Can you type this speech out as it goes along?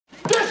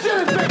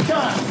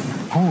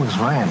Who is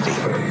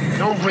Randy?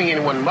 Don't bring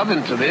anyone mother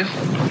into this.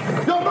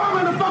 Your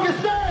mom in the fucking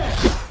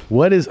stand!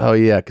 What is, oh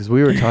yeah, because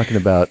we were talking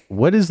about,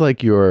 what is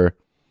like your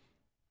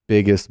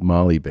biggest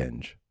Molly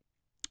binge?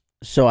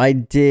 So I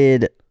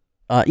did,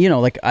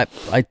 like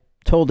I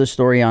told this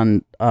story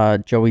on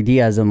Joey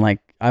Diaz, and like,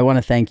 I want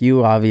to thank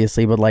you,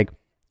 obviously, but like,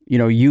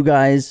 you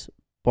guys,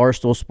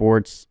 Barstool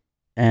Sports,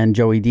 and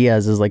Joey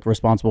Diaz is like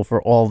responsible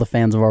for all the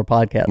fans of our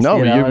podcast. No,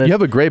 you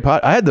have a great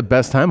pod. I had the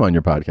best time on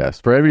your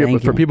podcast.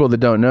 For people that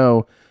don't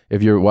know,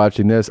 if you're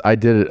watching this, I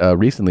did it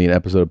recently, an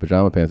episode of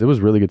Pajama Pants. It was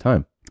a really good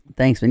time.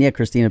 Thanks, man. Yeah,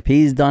 Christina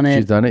P's done it.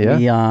 She's done it,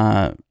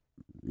 yeah.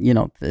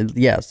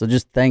 So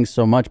just thanks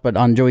so much. But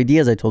on Joey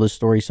Diaz, I told this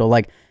story. So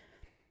like,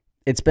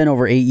 it's been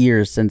over 8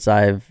 years since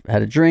I've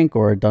had a drink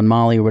or done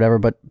Molly or whatever.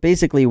 But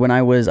basically, when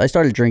I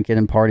started drinking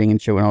and partying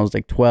and shit when I was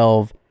like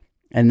 12.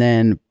 And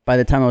then by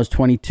the time I was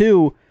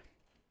 22,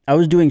 I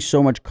was doing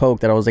so much coke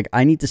that I was like,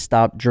 I need to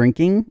stop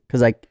drinking,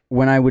 because like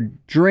when I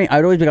would drink,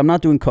 I'd always be like, I'm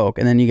not doing coke,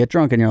 and then you get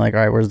drunk and you're like,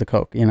 all right, where's the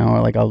coke?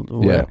 Or like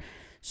whatever.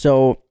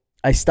 So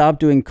I stopped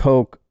doing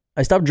coke.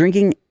 I stopped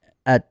drinking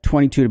at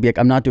 22 to be like,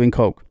 I'm not doing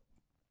coke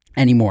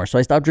anymore. So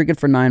I stopped drinking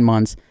for 9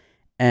 months,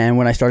 and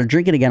when I started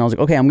drinking again, I was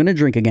like, okay, I'm gonna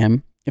drink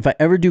again. If I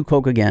ever do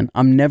coke again,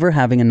 I'm never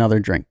having another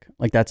drink.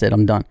 Like that's it,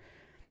 I'm done.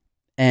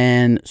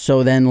 And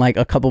so then like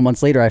a couple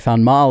months later, I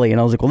found Molly, and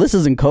I was like, well, this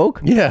isn't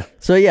coke. Yeah.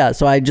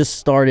 So I just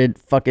started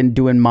fucking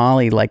doing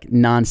Molly like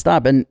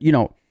nonstop. And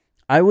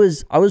I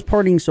was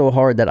partying so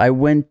hard that I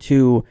went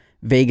to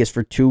Vegas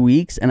for 2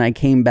 weeks, and I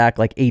came back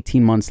like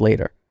 18 months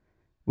later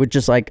with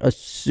just like a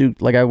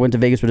suit. Like I went to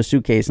Vegas with a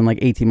suitcase, and like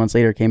 18 months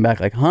later came back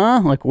like,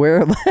 huh? Like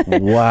where?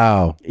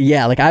 Wow.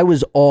 Yeah. Like I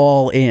was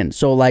all in.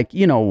 So like,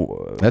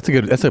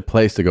 that's a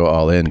place to go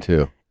all in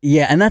too.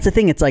 Yeah. And that's the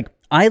thing. It's like,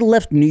 I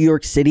left New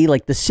York City,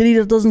 like the city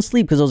that doesn't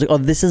sleep, because I was like, oh,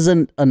 this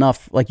isn't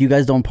enough. Like, you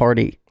guys don't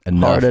party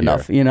hard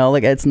enough,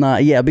 like it's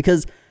not,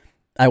 because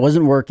I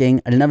wasn't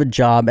working. I didn't have a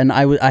job, and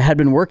I had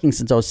been working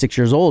since I was 6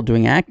 years old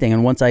doing acting.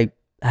 And once I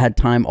had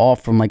time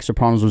off from like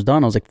Sopranos was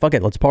done, I was like, fuck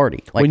it, let's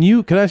party. Like,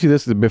 can I ask you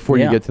this before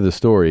you get to the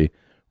story?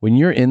 When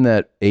you're in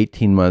that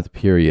 18-month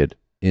period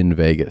in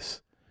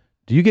Vegas,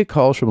 do you get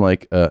calls from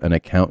like an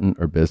accountant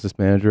or business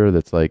manager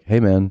that's like,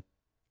 hey man,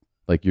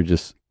 like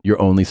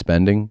you're only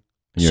spending?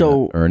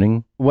 So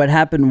earning? What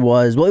happened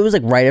was, well, it was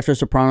like right after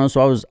Sopranos,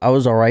 so I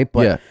was all right.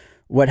 But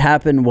what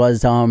happened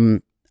was,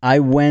 I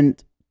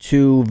went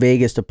to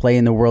Vegas to play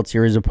in the World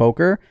Series of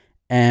Poker,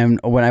 and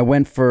when I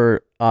went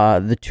for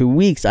the 2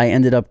 weeks, I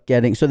ended up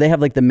getting. So they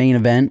have like the main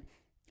event,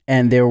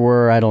 and there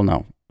were, I don't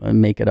know,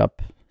 make it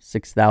up,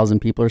 6,000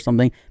 people or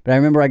something. But I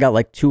remember I got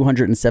like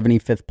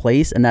 275th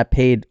place, and that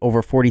paid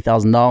over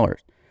 $40,000.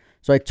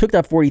 So I took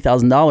that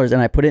 $40,000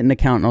 and I put it in an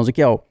account, and I was like,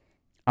 yo,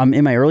 I'm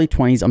in my early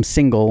 20s, I'm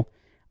single.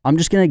 I'm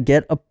just going to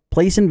get a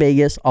place in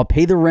Vegas. I'll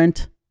pay the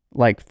rent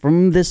like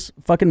from this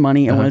fucking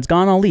money. And when it's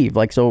gone, I'll leave.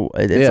 Like, so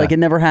it's like it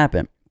never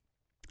happened.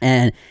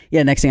 And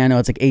next thing I know,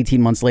 it's like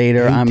 18 months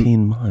later.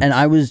 18 months. And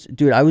I was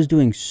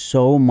doing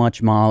so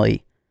much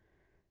Molly.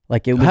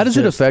 Like it was. How does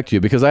it affect you?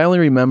 Because I only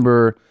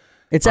remember.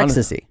 It's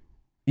ecstasy.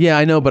 Yeah,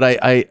 I know. But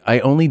I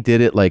only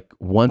did it like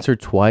once or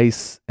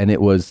twice, and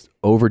it was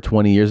over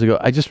 20 years ago.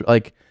 I just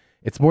like,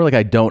 it's more like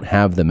I don't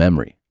have the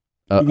memory.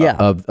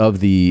 Of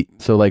the,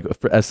 so like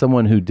as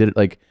someone who did it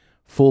like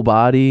full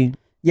body,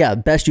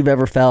 best you've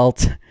ever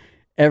felt,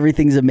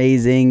 everything's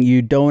amazing,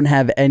 you don't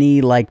have any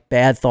like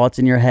bad thoughts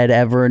in your head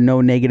ever, no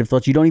negative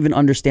thoughts, you don't even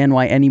understand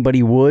why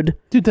anybody would.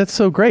 Dude, that's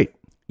so great.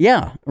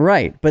 Yeah,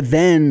 right. But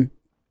then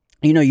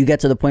you get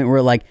to the point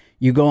where like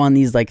you go on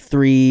these like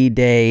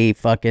 3-day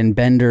fucking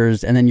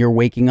benders, and then you're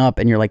waking up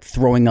and you're like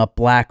throwing up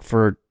black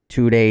for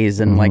 2 days,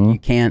 and like you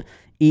can't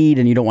eat,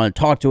 and you don't want to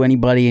talk to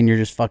anybody, and you're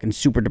just fucking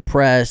super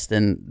depressed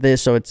and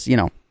this. So it's,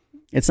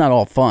 it's not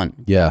all fun.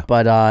 Yeah.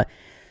 But,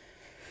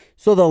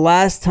 so the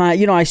last time,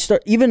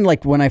 even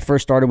like when I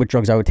first started with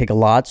drugs, I would take a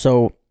lot.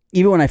 So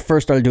even when I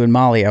first started doing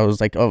Molly, I was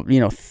like,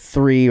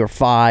 3 or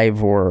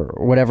 5 or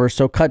whatever.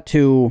 So cut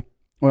to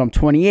when I'm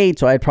 28.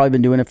 So I had probably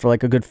been doing it for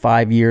like a good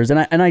 5 years. And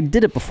I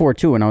did it before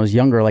too, when I was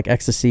younger, like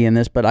ecstasy and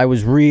this, but I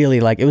was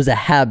really like, it was a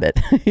habit,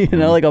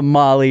 like a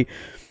Molly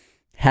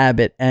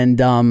habit.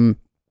 And,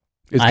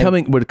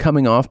 would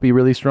coming off be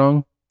really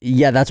strong?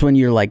 Yeah, that's when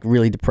you're like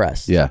really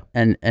depressed. Yeah.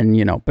 And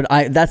but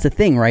that's the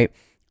thing, right?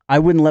 I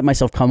wouldn't let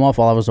myself come off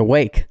while I was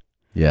awake.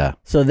 Yeah.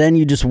 So then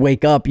you just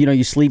wake up,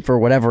 you sleep for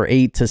whatever,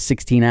 8 to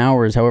 16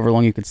 hours, however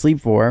long you could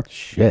sleep for.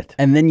 Shit.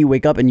 And then you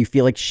wake up and you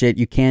feel like shit.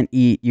 You can't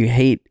eat. You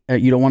hate,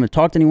 you don't want to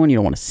talk to anyone. You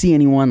don't want to see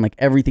anyone. Like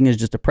everything is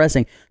just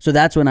depressing. So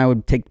that's when I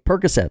would take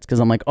Percocets, because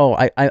I'm like, oh,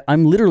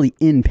 I'm literally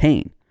in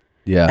pain.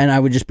 Yeah. And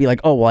I would just be like,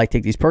 oh, well, I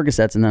take these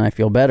Percocets and then I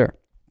feel better.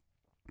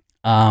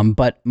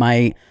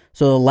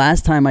 So the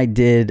last time I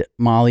did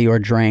Molly or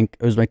drank,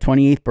 it was my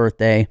 28th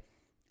birthday,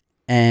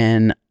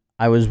 and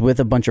I was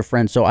with a bunch of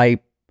friends. So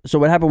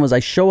what happened was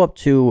I show up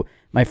to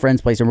my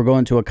friend's place, and we're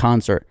going to a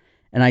concert,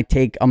 and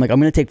I'm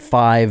going to take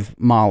 5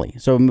 Molly.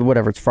 So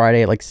whatever, it's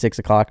Friday at like 6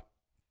 o'clock.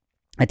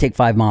 I take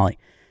 5 Molly.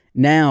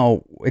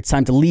 Now it's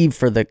time to leave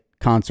for the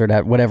concert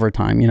at whatever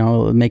time,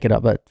 make it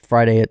up at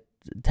Friday at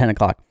 10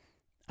 o'clock.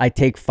 I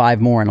take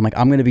 5 more and I'm like,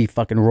 I'm going to be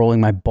fucking rolling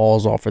my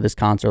balls off for this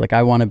concert. Like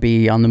I want to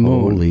be on the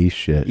moon. Holy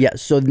shit. Yeah.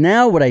 So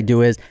now what I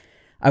do is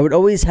I would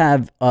always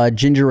have a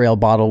ginger ale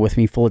bottle with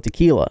me full of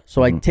tequila.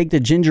 So I take the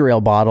ginger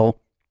ale bottle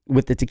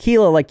with the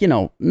tequila, like, you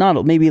know,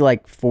 not maybe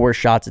like 4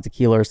 shots of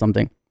tequila or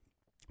something,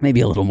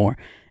 maybe a little more.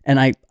 And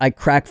I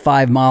crack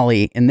 5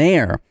 Molly in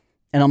there.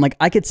 And I'm like,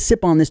 I could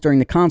sip on this during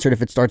the concert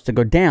if it starts to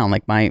go down,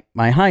 like my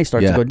high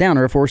starts to go down,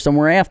 or if we're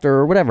somewhere after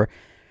or whatever.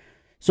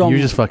 So you're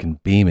just fucking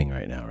beaming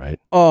right now, right?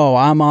 Oh,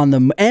 I'm on the,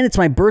 and it's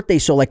my birthday,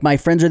 so like my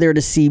friends are there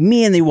to see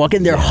me, and they walk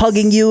in, they're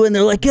hugging you, and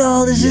they're like,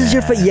 "Oh, this is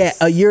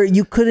your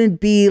you couldn't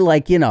be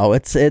like, you know,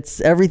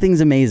 it's everything's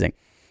amazing."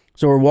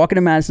 So we're walking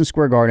to Madison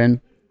Square Garden,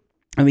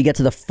 and we get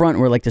to the front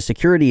where like the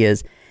security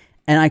is,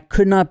 and I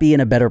could not be in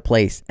a better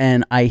place.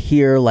 And I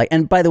hear like,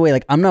 and by the way,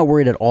 like I'm not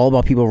worried at all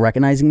about people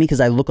recognizing me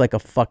because I look like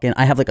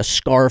I have like a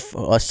scarf,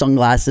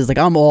 sunglasses, like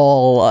I'm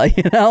all,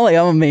 you know, like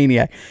I'm a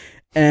maniac,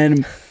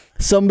 and.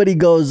 Somebody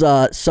goes,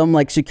 some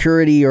like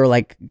security or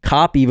like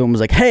cop even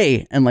was like,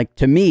 "Hey," and like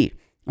to me,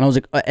 and I was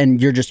like,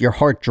 and your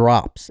heart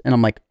drops, and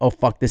I'm like, "Oh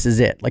fuck, this is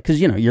it," like because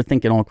you know you're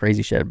thinking all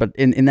crazy shit, but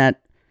in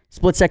that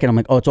split second, I'm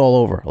like, "Oh, it's all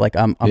over," like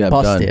I'm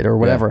busted done. or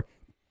whatever,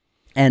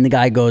 and the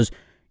guy goes,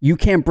 "You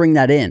can't bring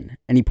that in,"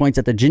 and he points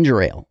at the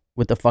ginger ale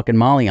with the fucking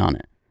Molly on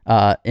it,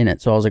 in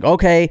it. So I was like,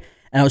 "Okay,"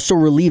 and I was so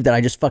relieved that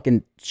I just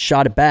fucking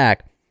shot it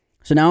back.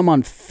 So now I'm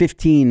on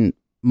 15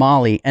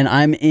 Molly, and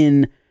I'm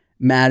in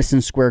Madison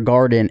Square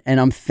Garden, and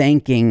I'm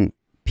thanking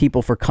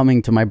people for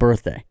coming to my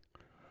birthday.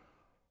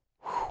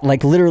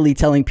 Like literally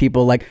telling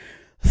people like,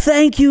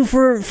 "Thank you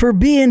for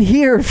being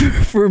here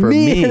for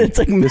me." And it's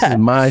like, this is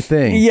my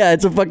thing. Yeah,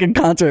 it's a fucking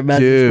concert at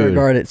Madison Square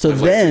Garden. So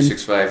then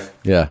 365.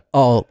 Yeah.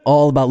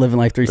 All about living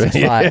life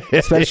 365,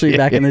 especially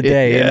back in the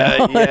day. You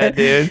know? Yeah,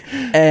 dude.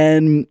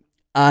 And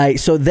I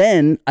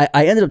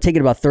ended up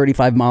taking about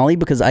 35 Molly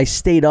because I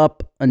stayed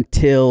up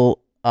until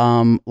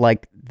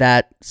like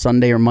that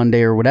Sunday or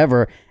Monday or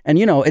whatever. And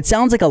you know, it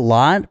sounds like a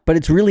lot, but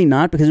it's really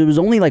not because it was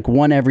only like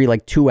one every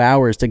like 2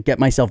 hours to get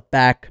myself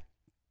back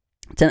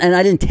to, and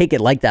I didn't take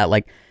it like that,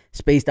 like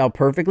spaced out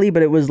perfectly,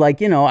 but it was like,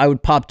 you know, I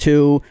would pop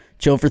 2,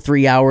 chill for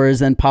 3 hours,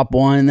 then pop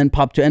 1, and then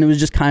pop 2. And it was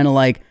just kind of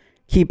like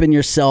keeping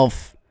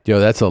yourself. Yo,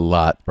 that's a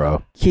lot,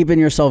 bro. Keeping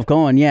yourself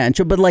going. Yeah. And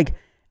so, but like,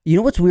 you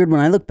know what's weird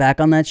when I look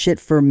back on that shit,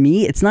 for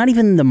me, it's not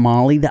even the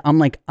Molly that I'm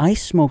like, I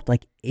smoked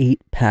like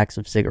 8 packs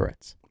of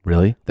cigarettes.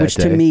 Really? Which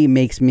to me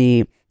makes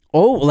me,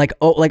 like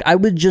I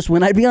would just,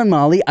 when I'd be on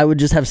Molly, I would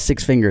just have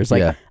 6 fingers.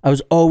 Like I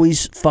was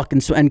always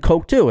fucking, and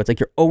Coke too. It's like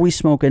you're always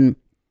smoking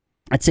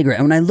a cigarette.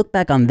 And when I look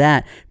back on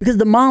that, because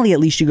the Molly, at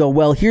least you go,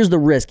 well, here's the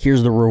risk,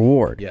 here's the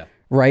reward. Yeah.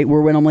 Right?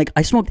 Where when I'm like,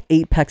 I smoked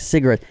 8 packs of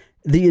cigarettes,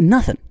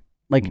 nothing.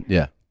 Like,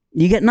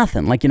 you get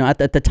nothing. Like, you know,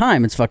 at the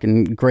time it's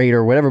fucking great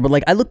or whatever. But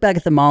like, I look back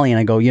at the Molly and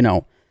I go, you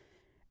know,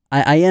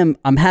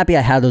 I'm happy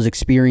I had those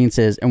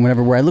experiences and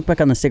whatever, where I look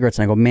back on the cigarettes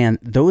and I go, man,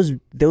 those,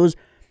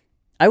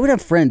 I would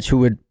have friends who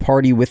would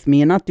party with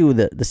me and not do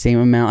the same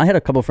amount. I had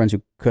a couple of friends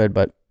who could,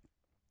 but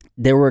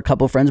there were a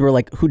couple of friends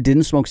who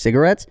didn't smoke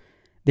cigarettes.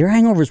 Their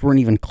hangovers weren't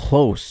even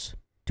close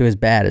to as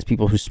bad as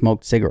people who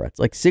smoked cigarettes.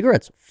 Like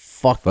cigarettes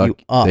fuck you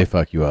up. They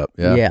fuck you up.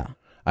 Yeah. Yeah.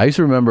 I used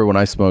to remember when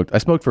I smoked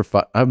for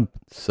I'm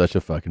such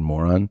a fucking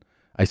moron.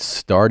 I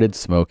started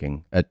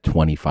smoking at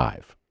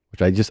 25,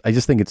 which I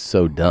just think it's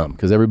so dumb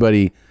because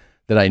everybody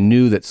that I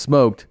knew that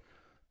smoked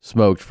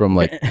from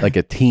like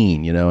a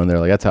teen, you know, and they're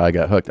like, that's how I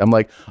got hooked. I'm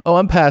like, oh,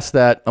 I'm past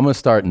that. I'm going to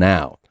start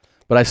now.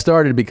 But I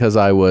started because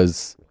I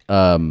was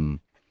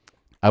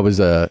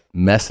a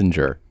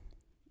messenger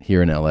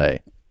here in LA,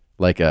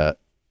 like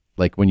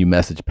when you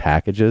message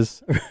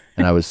packages,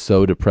 and I was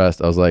so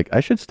depressed. I was like,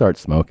 I should start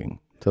smoking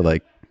to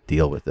like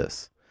deal with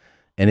this.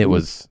 And it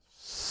was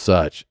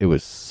such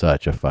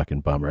a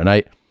fucking bummer. And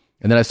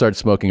then I started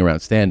smoking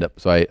around stand up.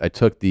 So I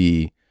took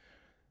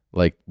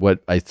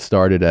what I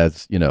started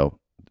as, you know,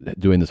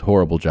 doing this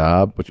horrible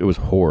job, which it was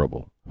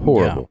horrible.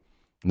 Yeah.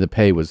 And the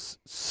pay was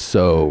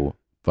so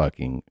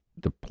fucking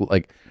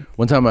like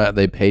one time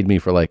they paid me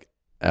for like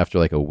after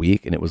like a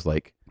week and it was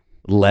like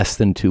less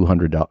than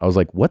 $200. I was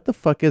like, what the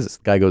fuck is this?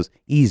 The guy goes,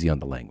 easy on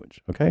the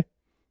language. Okay.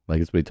 Like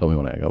that's what he told me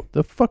when I go,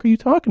 the fuck are you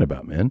talking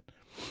about, man?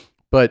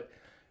 But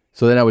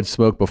so then I would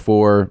smoke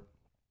before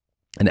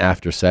and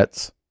after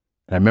sets.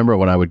 And I remember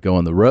when I would go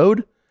on the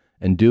road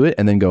and do it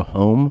and then go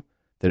home,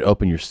 they'd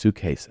open your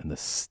suitcase and the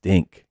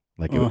stink.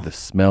 Like the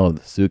smell of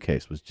the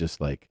suitcase was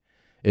just like,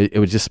 it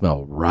would just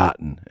smell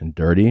rotten and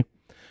dirty.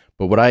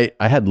 But what I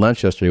had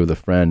lunch yesterday with a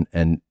friend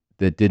and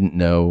that didn't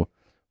know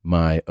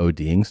my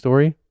ODing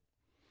story.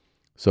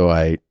 So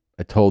I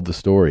told the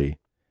story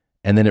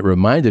and then it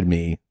reminded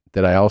me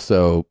that I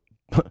also,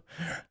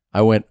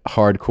 I went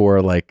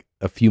hardcore like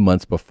a few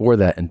months before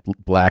that and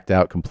blacked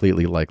out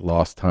completely, like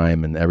lost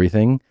time and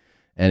everything.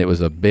 And it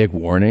was a big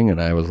warning, and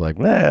I was like,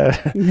 nah.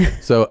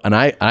 So, and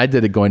I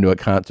did it going to a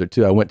concert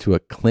too. I went to a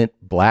Clint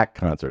Black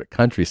concert, a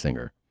country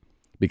singer,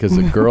 because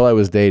the girl I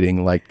was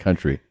dating liked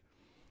country,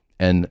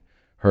 and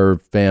her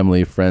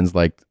family, friends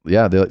liked,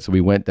 so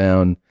we went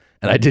down,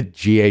 and I did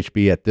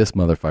GHB at this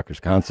motherfucker's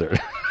concert.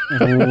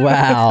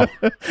 Wow.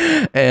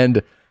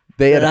 And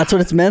That's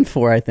what it's meant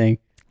for, I think.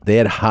 They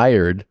had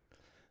hired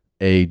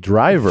a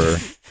driver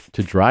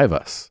to drive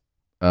us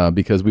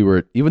because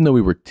even though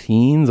we were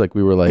teens, like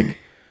we were like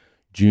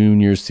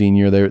junior,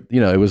 senior,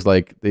 it was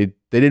like they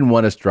didn't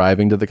want us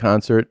driving to the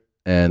concert.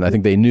 And I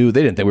think they didn't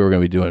think we were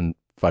going to be doing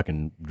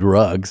fucking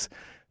drugs.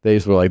 They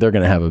just were like, they're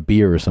going to have a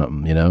beer or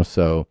something,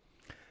 So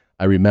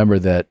I remember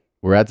that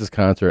we're at this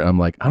concert. And I'm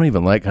like, I don't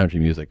even like country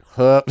music.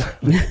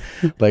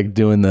 Like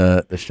doing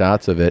the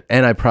shots of it.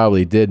 And I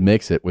probably did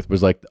mix it with,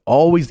 was like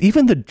always,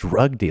 even the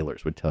drug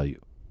dealers would tell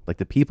you, like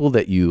the people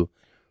that you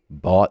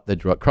bought the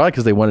drug, probably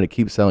because they wanted to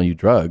keep selling you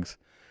drugs.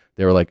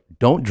 They were like,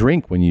 don't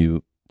drink when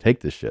you take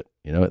this shit.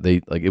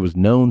 It was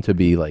known to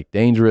be like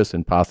dangerous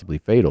and possibly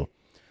fatal.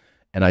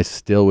 And I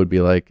still would be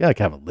like, yeah, I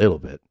can have a little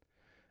bit.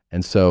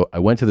 And so I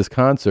went to this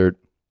concert.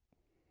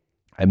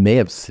 I may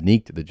have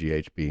sneaked the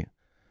GHB,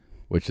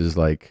 which is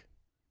like,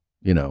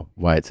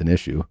 why it's an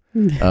issue.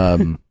 Yeah,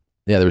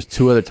 there was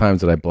 2 other times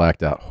that I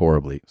blacked out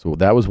horribly. So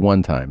that was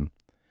one time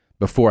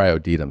before I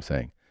OD'd, I'm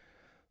saying.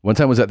 One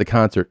time was at the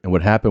concert, and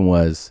what happened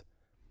was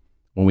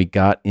when we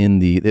got in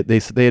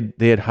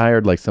they had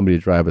hired like somebody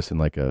to drive us in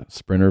like a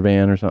Sprinter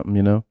van or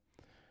something,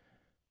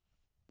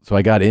 So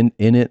I got in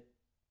it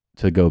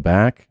to go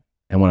back.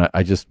 And when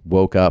I just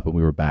woke up and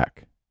we were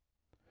back,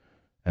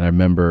 and I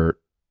remember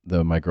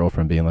my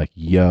girlfriend being like,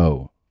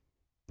 yo,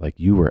 like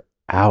you were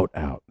out.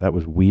 That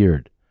was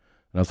weird.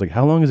 And I was like,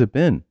 how long has it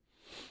been?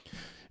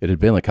 It had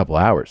been like a couple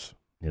hours,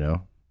 and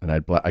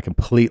I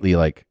completely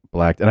like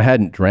blacked, and I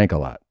hadn't drank a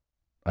lot.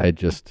 I had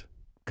just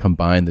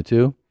combined the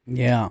two.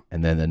 Yeah.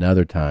 And then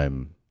another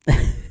time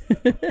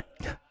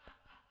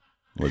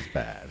was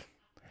bad.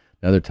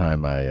 Another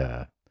time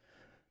I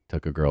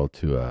took a girl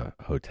to a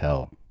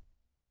hotel.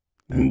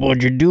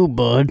 What'd you do,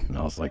 bud? And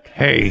I was like,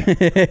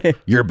 hey,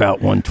 you're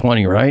about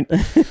 120, right?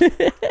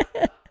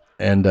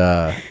 And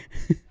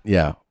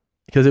yeah,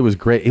 because it was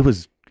great. It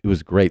was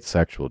great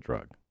sexual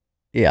drug.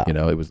 Yeah.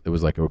 It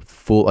was like a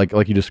full, like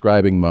you're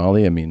describing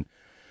Molly. I mean,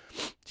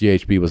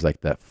 GHB was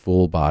like that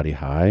full body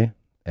high.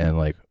 And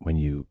like when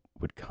you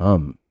would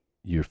come,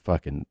 your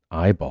fucking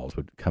eyeballs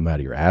would come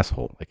out of your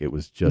asshole. Like it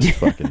was just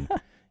fucking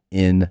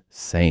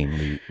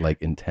insanely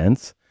like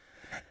intense.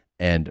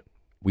 And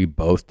we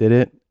both did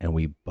it, and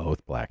we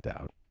both blacked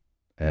out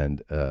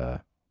and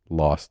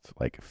lost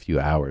like a few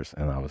hours.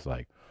 And I was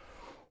like,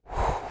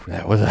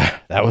 that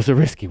was a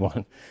risky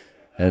one.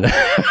 And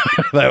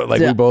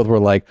we both were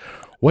like,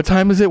 what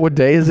time is it? What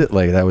day is it?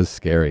 Like that was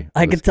scary.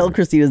 I could tell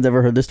Christina's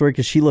never heard this story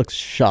because she looks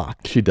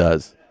shocked. She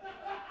does.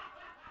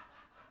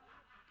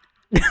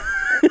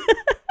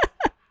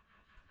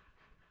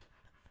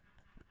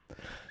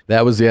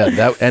 That was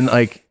and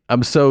like at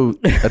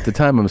the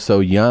time I'm so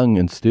young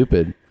and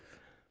stupid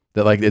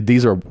that like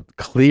these are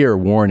clear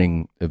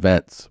warning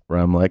events where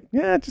I'm like,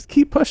 yeah, just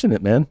keep pushing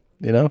it, man.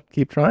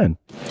 Keep trying.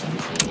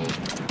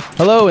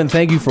 Hello, and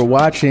thank you for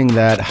watching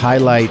that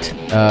highlight.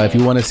 If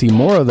you want to see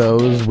more of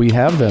those, we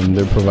have them.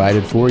 They're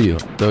provided for you.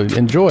 So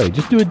enjoy.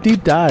 Just do a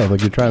deep dive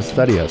like you're trying to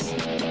study us.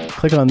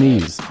 Click on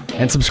these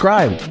and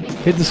subscribe.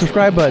 Hit the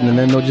subscribe button, and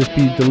then they'll just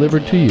be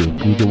delivered to you.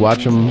 You can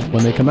watch them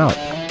when they come out.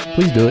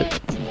 Please do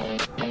it.